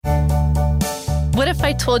What if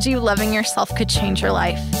I told you loving yourself could change your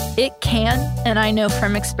life? It can, and I know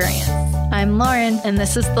from experience. I'm Lauren, and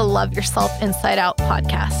this is the Love Yourself Inside Out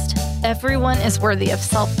podcast. Everyone is worthy of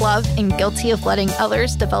self-love and guilty of letting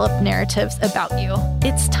others develop narratives about you.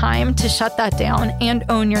 It's time to shut that down and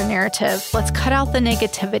own your narrative. Let's cut out the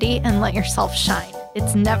negativity and let yourself shine.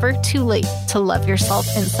 It's never too late to love yourself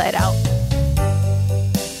inside out.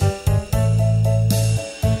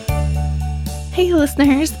 Hey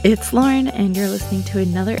listeners, it's Lauren, and you're listening to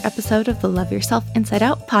another episode of the Love Yourself Inside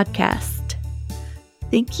Out podcast.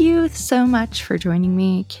 Thank you so much for joining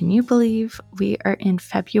me. Can you believe we are in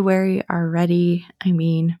February already? I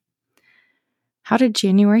mean, how did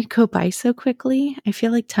January go by so quickly? I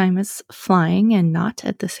feel like time is flying and not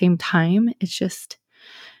at the same time. It's just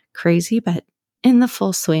crazy, but in the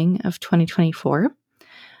full swing of 2024.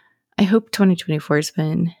 I hope 2024 has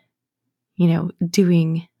been,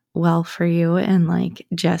 doing well for you and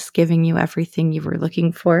just giving you everything you were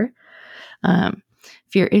looking for.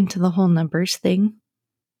 If you're into the whole numbers thing,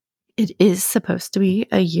 it is supposed to be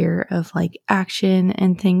a year of action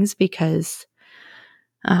and things because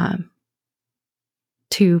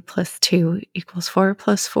 2 + 2 = 4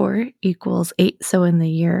 + 4 = 8. So in the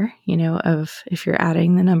year, of if you're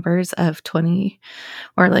adding the numbers of 20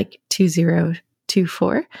 or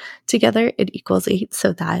 2024 together, it equals 8.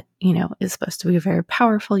 So that, is supposed to be a very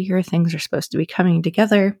powerful year. Things are supposed to be coming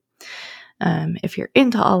together. If you're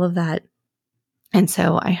into all of that. And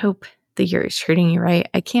so I hope the year is treating you right.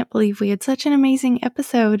 I can't believe we had such an amazing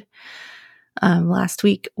episode last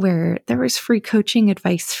week where there was free coaching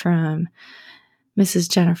advice from Mrs.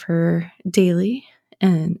 Jennifer Daly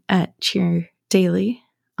and at Cheer Daily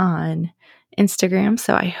on Instagram.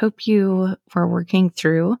 So I hope you were working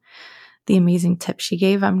through the amazing tips she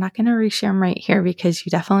gave. I'm not going to reshare them right here because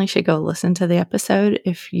you definitely should go listen to the episode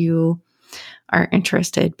if you are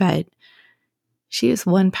interested. But she is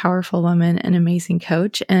one powerful woman, an amazing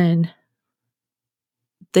coach, and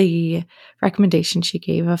the recommendation she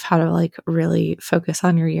gave of how to really focus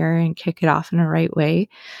on your year and kick it off in a right way.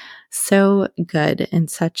 So good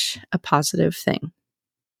and such a positive thing.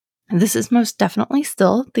 This is most definitely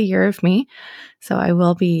still the year of me. So I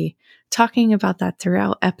will be talking about that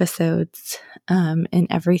throughout episodes and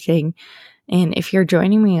everything. And if you're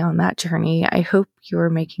joining me on that journey, I hope you're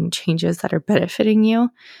making changes that are benefiting you.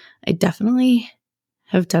 I definitely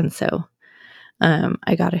have done so.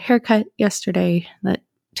 I got a haircut yesterday that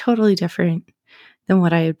totally different than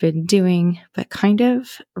what I had been doing, but kind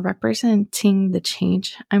of representing the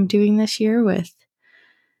change I'm doing this year with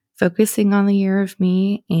focusing on the year of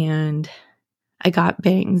me. And I got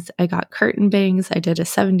bangs. I got curtain bangs. I did a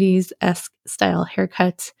 70s-esque style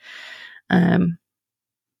haircut.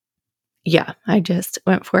 I just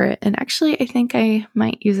went for it. And actually, I think I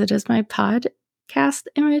might use it as my podcast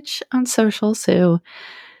image on social. So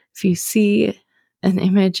if you see an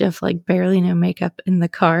image of barely no makeup in the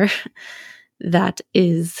car, that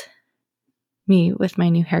is me with my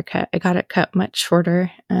new haircut. I got it cut much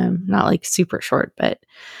shorter, not super short, but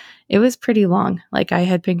it was pretty long. I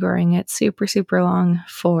had been growing it super, super long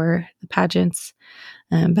for the pageants,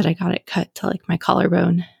 but I got it cut to my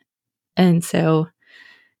collarbone. And so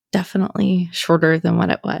definitely shorter than what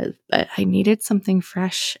it was, but I needed something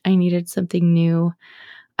fresh. I needed something new.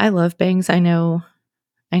 I love bangs. I know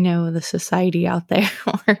the society out there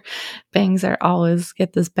where bangs are always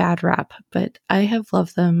get this bad rap, but I have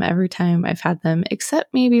loved them every time I've had them,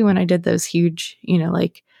 except maybe when I did those huge,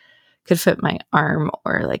 could fit my arm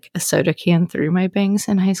or a soda can through my bangs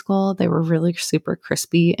in high school. They were really super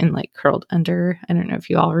crispy and curled under. I don't know if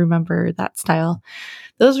you all remember that style.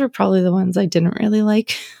 Those were probably the ones I didn't really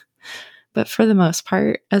like. But for the most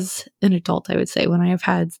part, as an adult, I would say when I have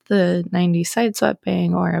had the 90s side swept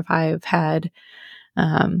bang, or if I've had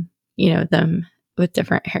them with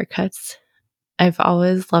different haircuts, I've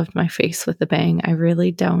always loved my face with a bang.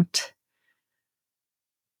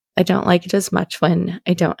 I don't like it as much when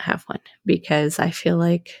I don't have one because I feel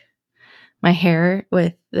like my hair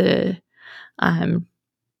with the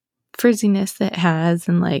frizziness that it has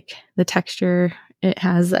and the texture it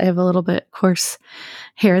has, I have a little bit coarse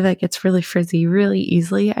hair that gets really frizzy really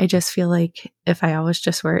easily. I just feel like if I always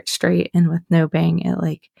just wear it straight and with no bang,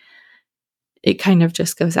 it kind of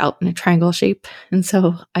just goes out in a triangle shape. And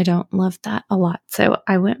so I don't love that a lot. So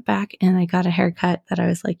I went back and I got a haircut that I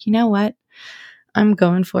was like, you know what? I'm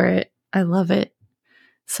going for it. I love it.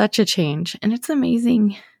 Such a change. And it's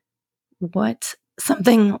amazing what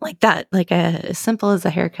something like that, as simple as a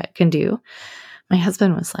haircut can do. My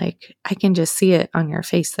husband was like, I can just see it on your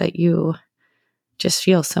face that you just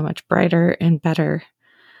feel so much brighter and better.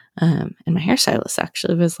 And my hairstylist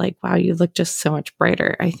actually was like, wow, you look just so much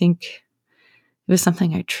brighter. I think it was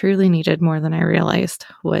something I truly needed more than I realized,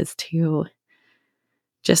 was to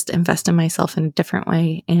just invest in myself in a different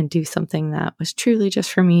way and do something that was truly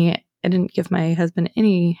just for me. I didn't give my husband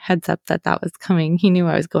any heads up that that was coming. He knew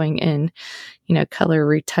I was going in, color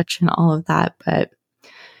retouch and all of that. But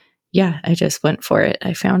yeah, I just went for it.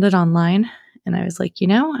 I found it online and I was like,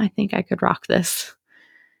 I think I could rock this.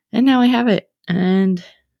 And now I have it and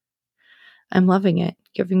I'm loving it,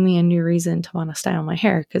 giving me a new reason to want to style my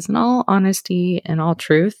hair. Because in all honesty and all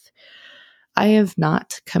truth, I have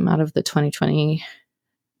not come out of the 2020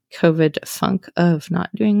 COVID funk of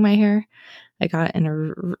not doing my hair. I got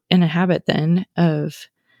in a habit then of,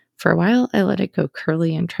 for a while, I let it go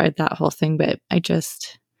curly and tried that whole thing, but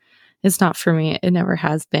it's not for me. It never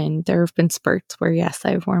has been. There have been spurts where, yes,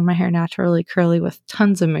 I've worn my hair naturally curly with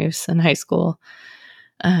tons of mousse in high school,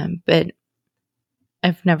 but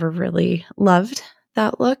I've never really loved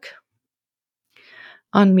that look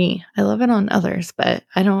on me. I love it on others, but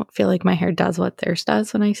I don't feel like my hair does what theirs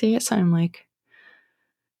does when I see it. So I'm like,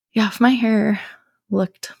 yeah, if my hair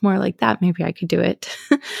looked more like that, maybe I could do it.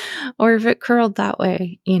 Or if it curled that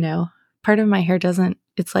way, part of my hair doesn't,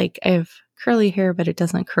 it's like I have curly hair, but it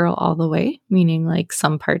doesn't curl all the way, meaning like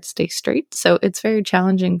some parts stay straight. So it's very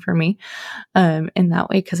challenging for me in that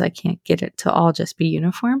way because I can't get it to all just be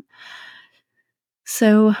uniform.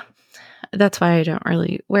 So that's why I don't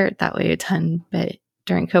really wear it that way a ton. But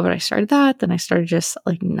during COVID, I started that. Then I started just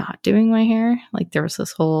like not doing my hair. Like there was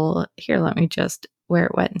this whole, here, let me just wear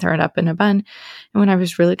it wet and throw it up in a bun. And when I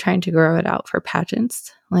was really trying to grow it out for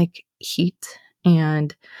pageants, like heat,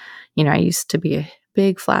 and, I used to be a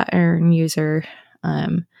big flat iron user,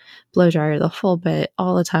 blow dryer, the whole bit,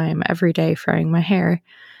 all the time, every day, frying my hair.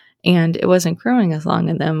 And it wasn't growing as long.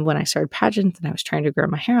 And then when I started pageants and I was trying to grow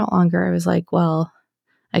my hair out longer, I was like, well,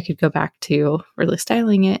 I could go back to really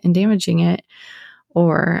styling it and damaging it,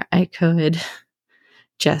 or I could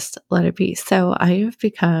just let it be. So I have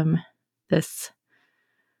become this,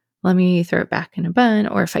 let me throw it back in a bun.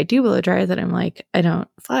 Or if I do blow dry, that I'm like, I don't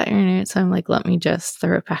flat iron it. So I'm like, let me just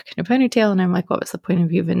throw it back in a ponytail. And I'm like, what was the point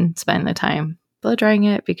of even spending the time blow drying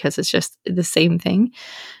it? Because it's just the same thing.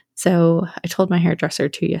 So I told my hairdresser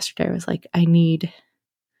too yesterday, I was like, I need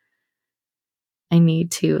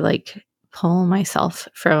to like pull myself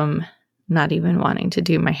from not even wanting to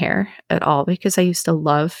do my hair at all, because I used to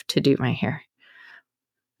love to do my hair.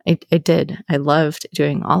 I did. I loved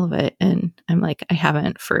doing all of it. And I'm like, I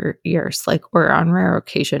haven't for years, or on rare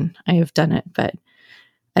occasion, I have done it, but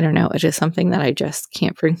I don't know. It is something that I just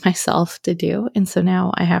can't bring myself to do. And so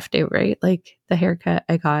now I have to, right? Like the haircut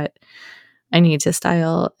I got, I need to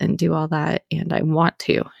style and do all that. And I want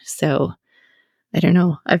to. So I don't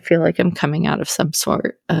know. I feel like I'm coming out of some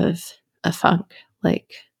sort of a funk.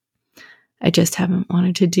 Like I just haven't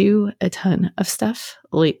wanted to do a ton of stuff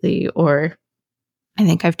lately, or I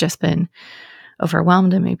think I've just been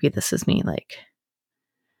overwhelmed, and maybe this is me, like,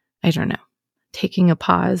 I don't know, taking a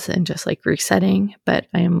pause and just like resetting, but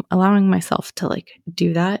I am allowing myself to like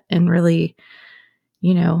do that and really,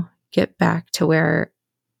 get back to where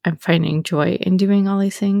I'm finding joy in doing all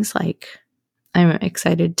these things. Like I'm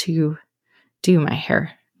excited to do my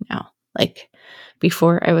hair now. Like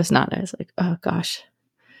before I was not. I was like, oh gosh,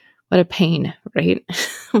 what a pain, right?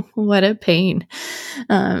 What a pain.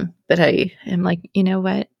 But I am like, you know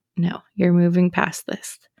what? No, you're moving past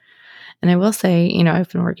this. And I will say, I've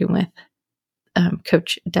been working with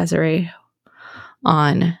Coach Desiree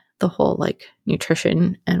on the whole like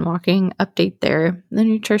nutrition and walking update there. The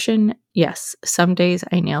nutrition, yes, some days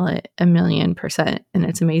I nail it 1,000,000% and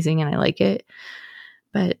it's amazing and I like it.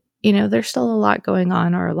 But there's still a lot going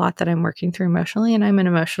on, or a lot that I'm working through emotionally, and I'm an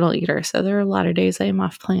emotional eater. So there are a lot of days I am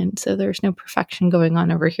off plan. So there's no perfection going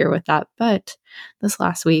on over here with that. But this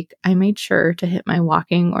last week, I made sure to hit my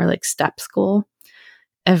walking or like steps goal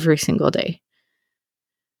every single day,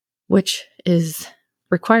 which is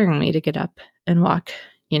requiring me to get up and walk,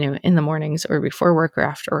 in the mornings or before work or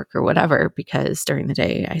after work or whatever, because during the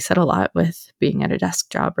day I said a lot with being at a desk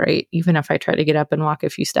job, right? Even if I try to get up and walk a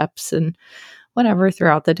few steps and whatever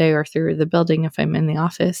throughout the day or through the building, if I'm in the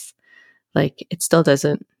office, like it still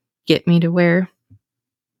doesn't get me to where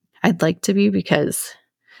I'd like to be, because,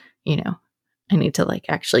 I need to like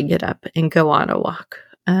actually get up and go on a walk.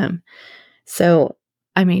 So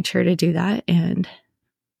I made sure to do that, and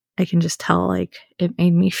I can just tell like it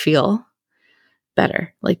made me feel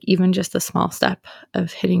better. Like even just a small step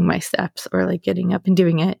of hitting my steps or like getting up and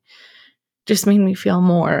doing it just made me feel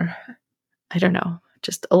more, I don't know,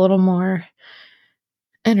 just a little more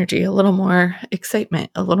energy, a little more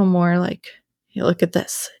excitement, a little more like, look at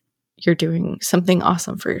this. You're doing something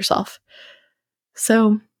awesome for yourself.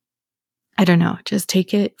 So I don't know, just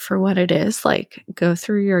take it for what it is. Like, go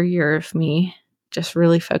through your year of me, just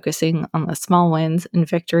really focusing on the small wins and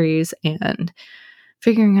victories and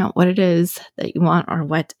figuring out what it is that you want or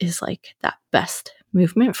what is like that best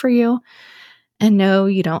movement for you. And no,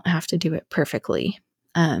 you don't have to do it perfectly.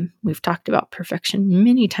 We've talked about perfection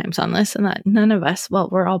many times on this, and that none of us, well,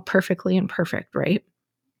 we're all perfectly imperfect, right?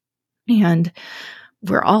 And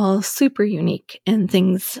we're all super unique, and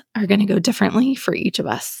things are going to go differently for each of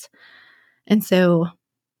us. And so,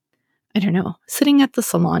 I don't know, sitting at the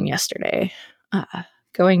salon yesterday,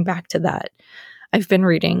 going back to that, I've been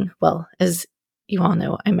reading, well, as you all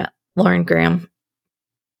know, I met Lauren Graham.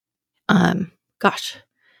 Gosh,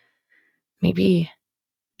 maybe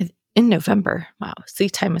in November. Wow, see,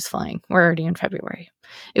 time is flying. We're already in February.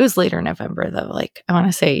 It was later November, though, like I want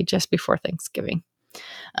to say just before Thanksgiving,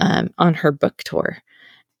 on her book tour.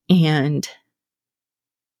 And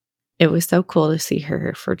it was so cool to see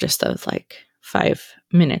her for just those like 5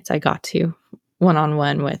 minutes I got to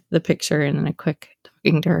one-on-one with the picture and then a quick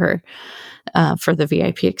talking to her for the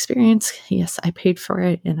VIP experience. Yes, I paid for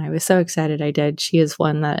it and I was so excited I did. She is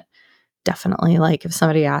one that definitely, like, if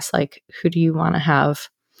somebody asks, like, who do you want to have,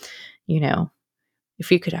 you know,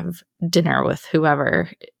 if you could have dinner with whoever,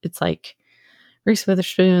 it's like Reese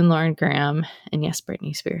Witherspoon, Lauren Graham, and yes,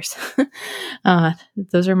 Britney Spears.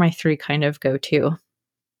 Those are my 3 kind of go-to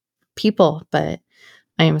people, but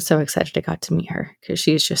I am so excited I got to meet her because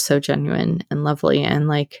she's just so genuine and lovely. And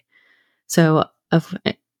like, so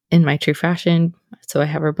in my true fashion, so I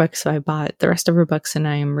have her books, so I bought the rest of her books and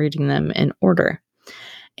I am reading them in order.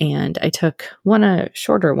 And I took one of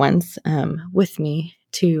shorter ones with me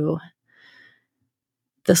to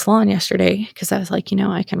the salon yesterday because I was like,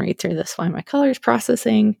 I can read through this while my color's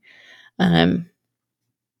processing. And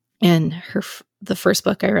the first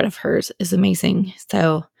book I read of hers is amazing.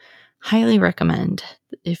 So highly recommend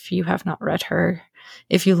if you have not read her.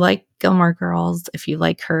 If you like Gilmore Girls, if you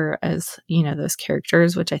like her as, those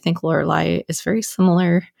characters, which I think Lorelai is very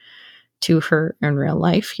similar to her in real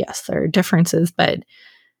life. Yes, there are differences, but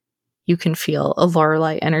you can feel a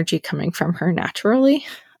Lorelai energy coming from her naturally.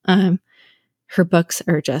 Her books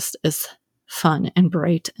are just as fun and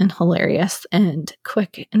bright and hilarious and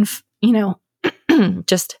quick and,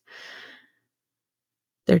 just,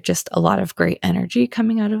 they're just a lot of great energy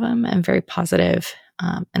coming out of them and very positive,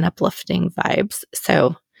 and uplifting vibes.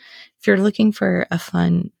 So if you're looking for a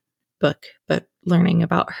fun book, but learning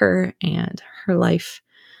about her and her life,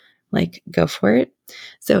 like, go for it.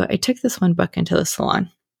 So I took this one book into the salon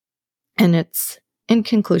and it's, in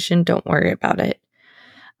conclusion, don't worry about it.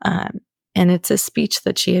 And it's a speech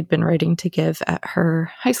that she had been writing to give at her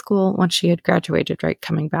high school once she had graduated, right?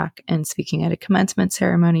 Coming back and speaking at a commencement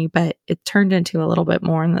ceremony, but it turned into a little bit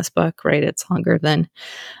more in this book, right? It's longer than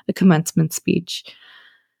a commencement speech.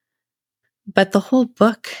 But the whole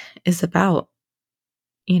book is about,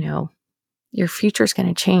 your future is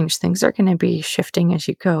going to change. Things are going to be shifting as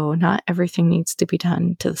you go. Not everything needs to be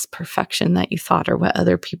done to this perfection that you thought or what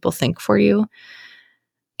other people think for you.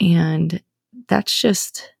 And that's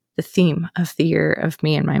just the theme of the year of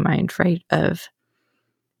me in my mind, right? Of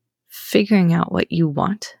figuring out what you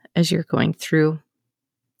want as you're going through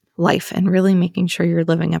life and really making sure you're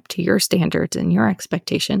living up to your standards and your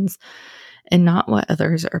expectations and not what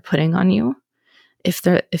others are putting on you. If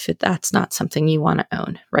that's not something you want to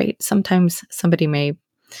own, right? Sometimes somebody may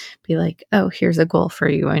be like, oh, here's a goal for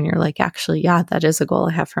you. And you're like, actually, yeah, that is a goal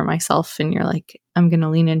I have for myself. And you're like, I'm going to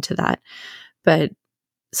lean into that. But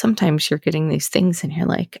sometimes you're getting these things and you're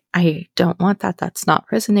like, I don't want that. That's not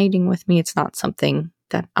resonating with me. It's not something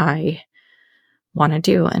that I want to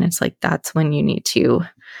do. And it's like, that's when you need to,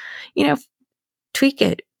 tweak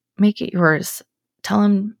it, make it yours, tell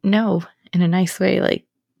them no in a nice way. Like,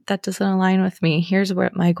 that doesn't align with me. Here's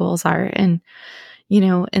what my goals are. And,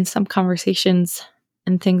 in some conversations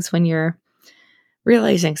and things, when you're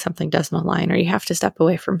realizing something doesn't align or you have to step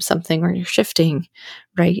away from something or you're shifting,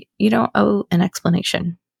 right? You don't owe an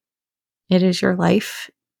explanation. It is your life.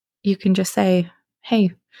 You can just say,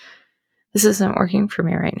 hey, this isn't working for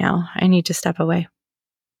me right now. I need to step away.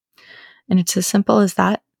 And it's as simple as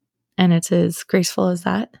that. And it's as graceful as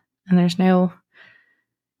that. And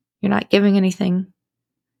you're not giving anything,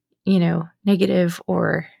 negative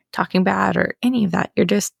or talking bad or any of that. You're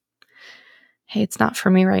just, hey, it's not for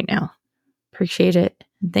me right now. Appreciate it.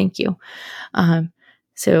 And thank you.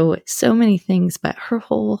 So many things, but her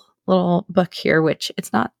whole little book here, which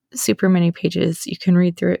it's not super many pages, you can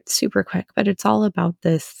read through it super quick, but it's all about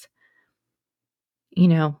this,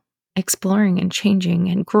 exploring and changing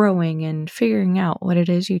and growing and figuring out what it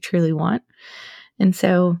is you truly want. And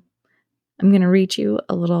so I'm going to read you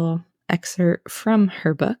a little excerpt from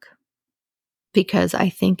her book. because I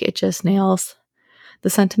think it just nails the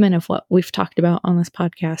sentiment of what we've talked about on this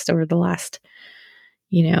podcast over the last,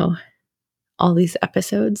 all these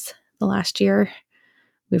episodes the last year.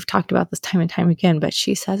 We've talked about this time and time again, but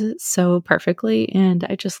she says it so perfectly. And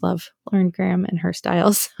I just love Lauren Graham and her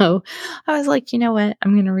style. So I was like, you know what?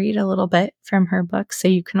 I'm going to read a little bit from her book so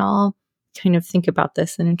you can all kind of think about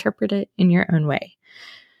this and interpret it in your own way.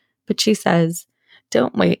 But she says,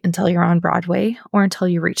 don't wait until you're on Broadway or until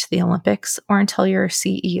you reach the Olympics or until you're a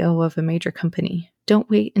CEO of a major company. Don't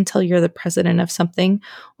wait until you're the president of something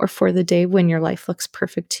or for the day when your life looks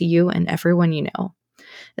perfect to you and everyone you know.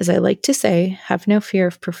 As I like to say, have no fear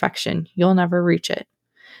of perfection. You'll never reach it.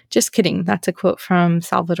 Just kidding. That's a quote from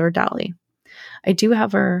Salvador Dali. I do,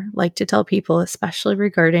 however, like to tell people, especially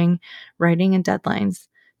regarding writing and deadlines,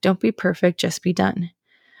 don't be perfect, just be done,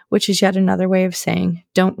 which is yet another way of saying,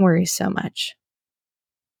 don't worry so much.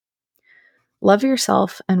 Love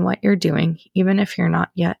yourself and what you're doing, even if you're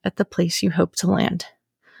not yet at the place you hope to land.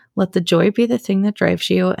 Let the joy be the thing that drives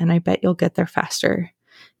you, and I bet you'll get there faster.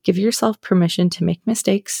 Give yourself permission to make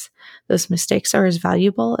mistakes. Those mistakes are as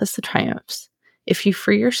valuable as the triumphs. If you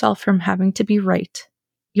free yourself from having to be right,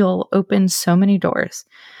 you'll open so many doors.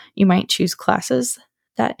 You might choose classes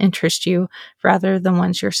that interest you rather than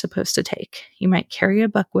ones you're supposed to take. You might carry a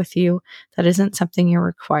book with you that isn't something you're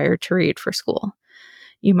required to read for school.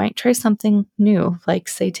 You might try something new, like,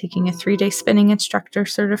 say, taking a 3-day spinning instructor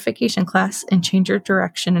certification class and change your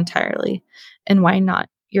direction entirely. And why not?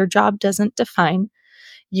 Your job doesn't define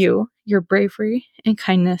you. Your bravery and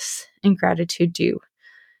kindness and gratitude do.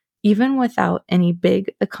 Even without any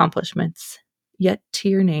big accomplishments yet to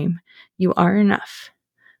your name, you are enough.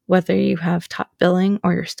 Whether you have top billing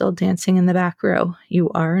or you're still dancing in the back row,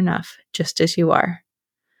 you are enough just as you are.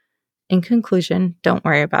 In conclusion, don't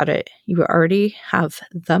worry about it. You already have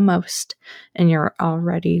the most, and you're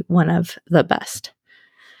already one of the best.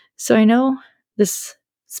 So I know this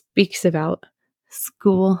speaks about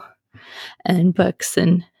school and books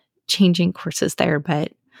and changing courses there,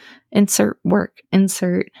 but insert work,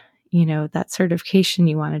 insert, that certification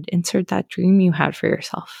you wanted, insert that dream you had for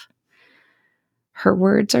yourself. Her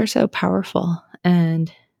words are so powerful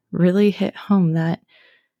and really hit home that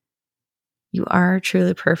you are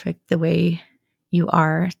truly perfect the way you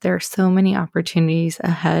are. There are so many opportunities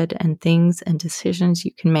ahead and things and decisions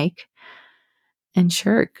you can make. And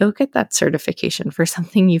sure, go get that certification for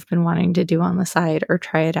something you've been wanting to do on the side, or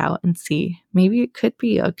try it out and see. Maybe it could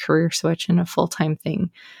be a career switch and a full-time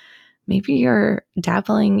thing. Maybe you're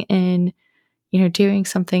dabbling in, doing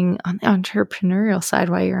something on the entrepreneurial side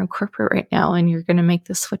while you're in corporate right now, and you're going to make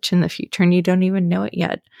the switch in the future and you don't even know it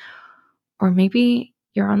yet. Or maybe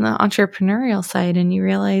you're on the entrepreneurial side and you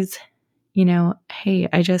realize, hey,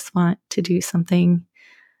 I just want to do something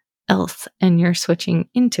else, and you're switching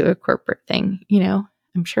into a corporate thing.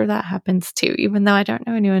 I'm sure that happens too, even though I don't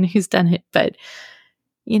know anyone who's done it. But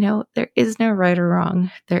there is no right or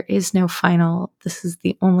wrong. There is no final, this is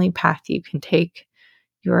the only path you can take.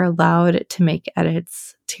 You're allowed to make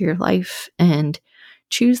edits to your life and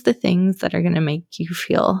choose the things that are going to make you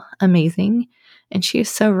feel amazing. And she is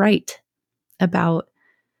so right about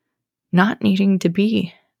not needing to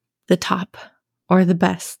be the top or the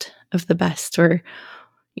best of the best, or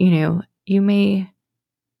you may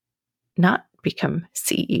not become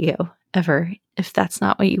CEO ever if that's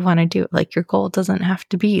not what you want to do. Like, your goal doesn't have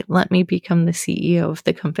to be, let me become the CEO of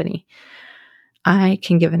the company. I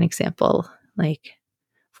can give an example. Like,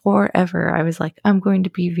 forever, I was like, I'm going to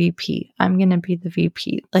be VP. I'm going to be the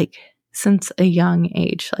VP. Like, since a young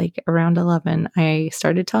age, like around 11, I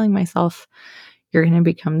started telling myself, you're going to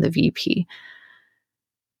become the VP.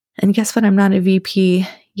 And guess what? I'm not a VP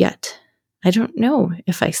yet. I don't know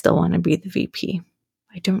if I still want to be the VP.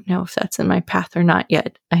 I don't know if that's in my path or not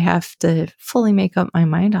yet. I have to fully make up my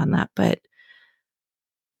mind on that, but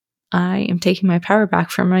I am taking my power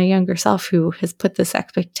back from my younger self, who has put this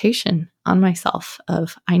expectation on myself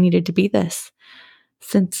of, I needed to be this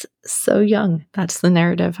since so young. That's the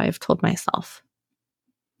narrative I've told myself.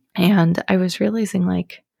 And I was realizing,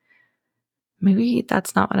 like, maybe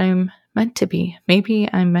that's not what I'm meant to be. Maybe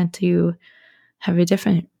I'm meant to have a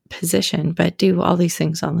different position, but do all these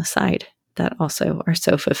things on the side that also are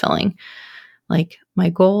so fulfilling. Like, my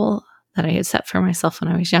goal that I had set for myself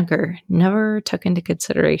when I was younger never took into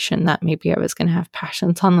consideration that maybe I was going to have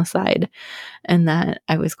passions on the side, and that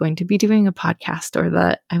I was going to be doing a podcast, or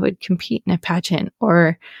that I would compete in a pageant,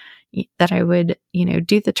 or that I would,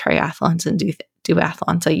 do the triathlons and do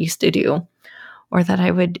duathlons I used to do, or that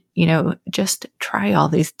I would, just try all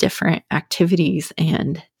these different activities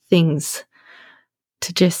and things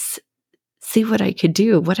to just see what I could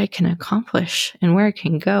do, what I can accomplish, and where I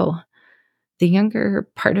can go. the younger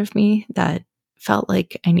part of me that felt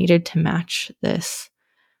like I needed to match this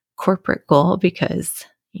corporate goal because,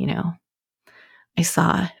 I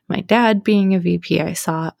saw my dad being a VP. I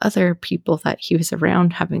saw other people that he was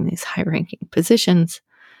around having these high ranking positions.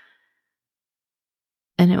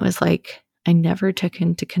 And it was like, I never took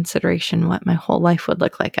into consideration what my whole life would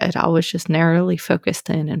look like. I'd always just narrowly focused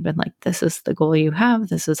in and been like, this is the goal you have.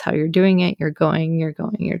 This is how you're doing it. You're going, you're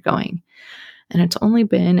going, you're going. And it's only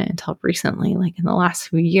been until recently, like in the last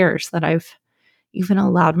few years, that I've even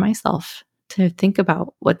allowed myself to think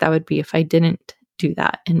about what that would be if I didn't do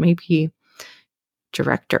that. And maybe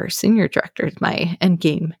director, senior director is my end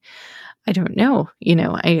game. I don't know.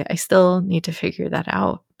 I still need to figure that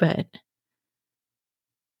out, but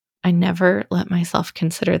I never let myself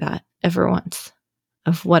consider that ever once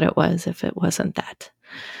of what it was if it wasn't that.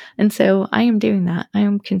 And so I am doing that.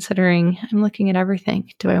 I'm looking at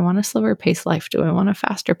everything. Do I want a slower paced life? Do I want a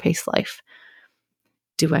faster paced life?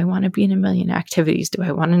 Do I want to be in a million activities? Do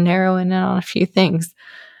I want to narrow in on a few things?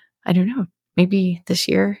 I don't know. Maybe this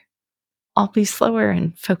year I'll be slower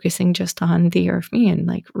and focusing just on the year of me and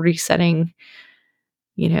like resetting,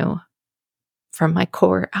 from my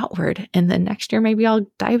core outward. And then next year, maybe I'll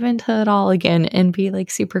dive into it all again and be like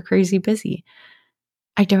super crazy busy.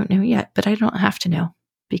 I don't know yet, but I don't have to know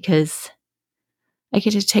because I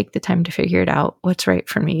get to take the time to figure it out. What's right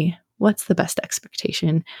for me? What's the best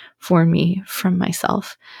expectation for me from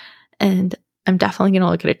myself? And I'm definitely going to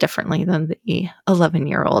look at it differently than the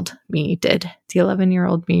 11-year-old me did. The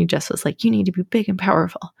 11-year-old me just was like, you need to be big and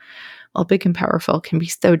powerful. Well, big and powerful can be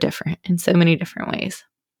so different in so many different ways.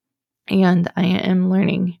 And I am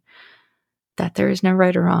learning that there is no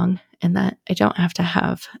right or wrong and that I don't have to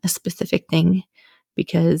have a specific thing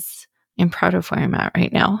because I'm proud of where I'm at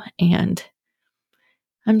right now. And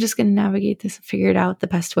I'm just going to navigate this and figure it out the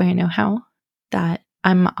best way I know how, that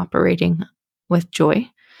I'm operating with joy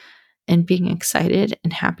and being excited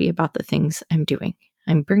and happy about the things I'm doing.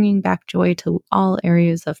 I'm bringing back joy to all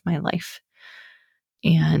areas of my life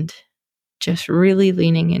and just really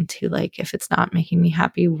leaning into like, if it's not making me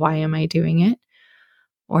happy, why am I doing it?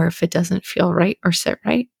 Or if it doesn't feel right or sit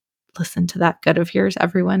right, listen to that gut of yours,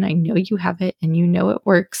 everyone. I know you have it and you know it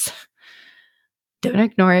works. Don't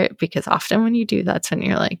ignore it because often when you do, that's when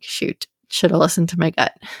you're like, shoot, should have listened to my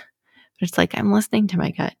gut. But it's like, I'm listening to my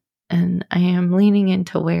gut and I am leaning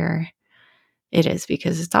into where it is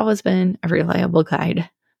because it's always been a reliable guide.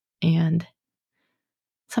 And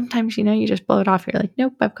sometimes, you just blow it off. You're like,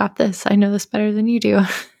 nope, I've got this. I know this better than you do.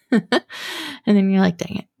 And then you're like,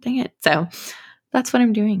 dang it. So that's what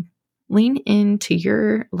I'm doing. Lean into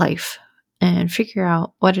your life and figure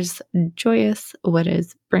out what is joyous, what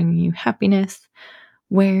is bringing you happiness.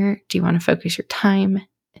 Where do you want to focus your time?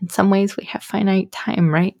 In some ways, we have finite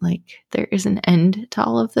time, right? Like there is an end to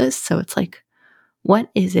all of this. So it's like, what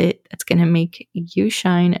is it that's going to make you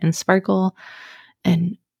shine and sparkle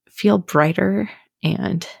and feel brighter?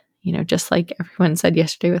 And, just like everyone said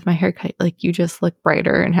yesterday with my haircut, like you just look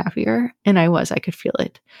brighter and happier. And I could feel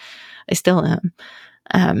it. I still am.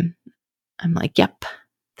 I'm like, yep,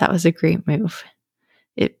 that was a great move.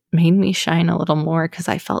 It made me shine a little more because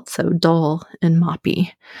I felt so dull and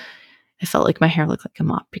moppy. I felt like my hair looked like a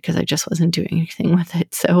mop because I just wasn't doing anything with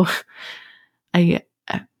it. So I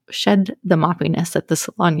shed the moppiness at the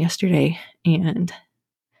salon yesterday and,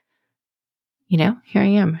 here I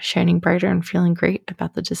am shining brighter and feeling great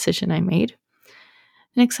about the decision I made.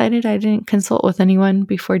 And excited I didn't consult with anyone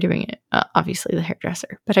before doing it. Obviously the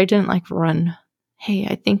hairdresser, but I didn't run, hey,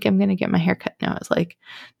 I think I'm going to get my hair cut now. I was like,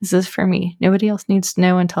 this is for me. Nobody else needs to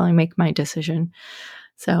know until I make my decision.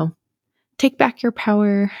 So take back your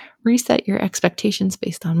power, reset your expectations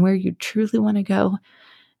based on where you truly want to go,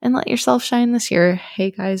 and let yourself shine this year.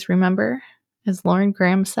 Hey guys, remember, as Lauren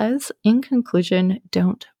Graham says, in conclusion,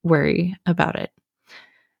 don't worry about it.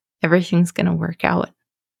 Everything's going to work out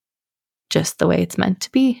just the way it's meant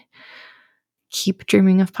to be. Keep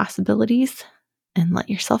dreaming of possibilities and let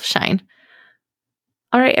yourself shine.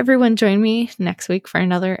 All right, everyone, join me next week for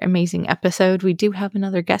another amazing episode. We do have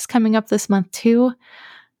another guest coming up this month too.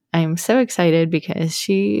 I'm so excited because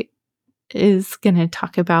she is going to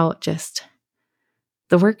talk about just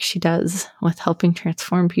the work she does with helping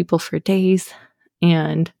transform people for days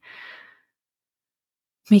and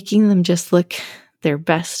making them just look their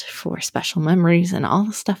best for special memories and all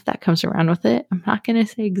the stuff that comes around with it. I'm not going to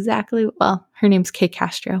say exactly, her name's Kay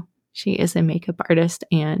Castro. She is a makeup artist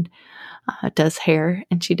and does hair,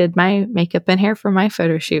 and she did my makeup and hair for my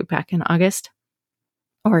photo shoot back in August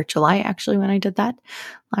or July, actually, when I did that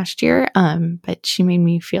last year. But she made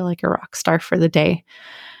me feel like a rock star for the day.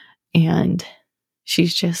 And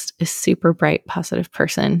she's just a super bright, positive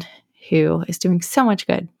person who is doing so much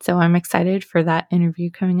good. So I'm excited for that interview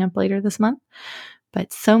coming up later this month.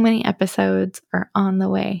 But so many episodes are on the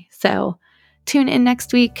way. So tune in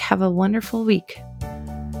next week. Have a wonderful week.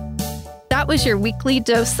 That was your weekly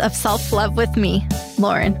dose of self-love with me,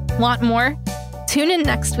 Lauren. Want more? Tune in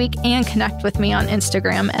next week and connect with me on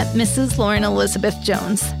Instagram at Mrs. Lauren Elizabeth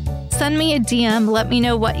Jones. Send me a DM, let me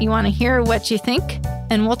know what you want to hear, what you think,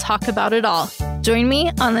 and we'll talk about it all. Join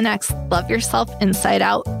me on the next Love Yourself Inside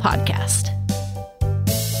Out podcast.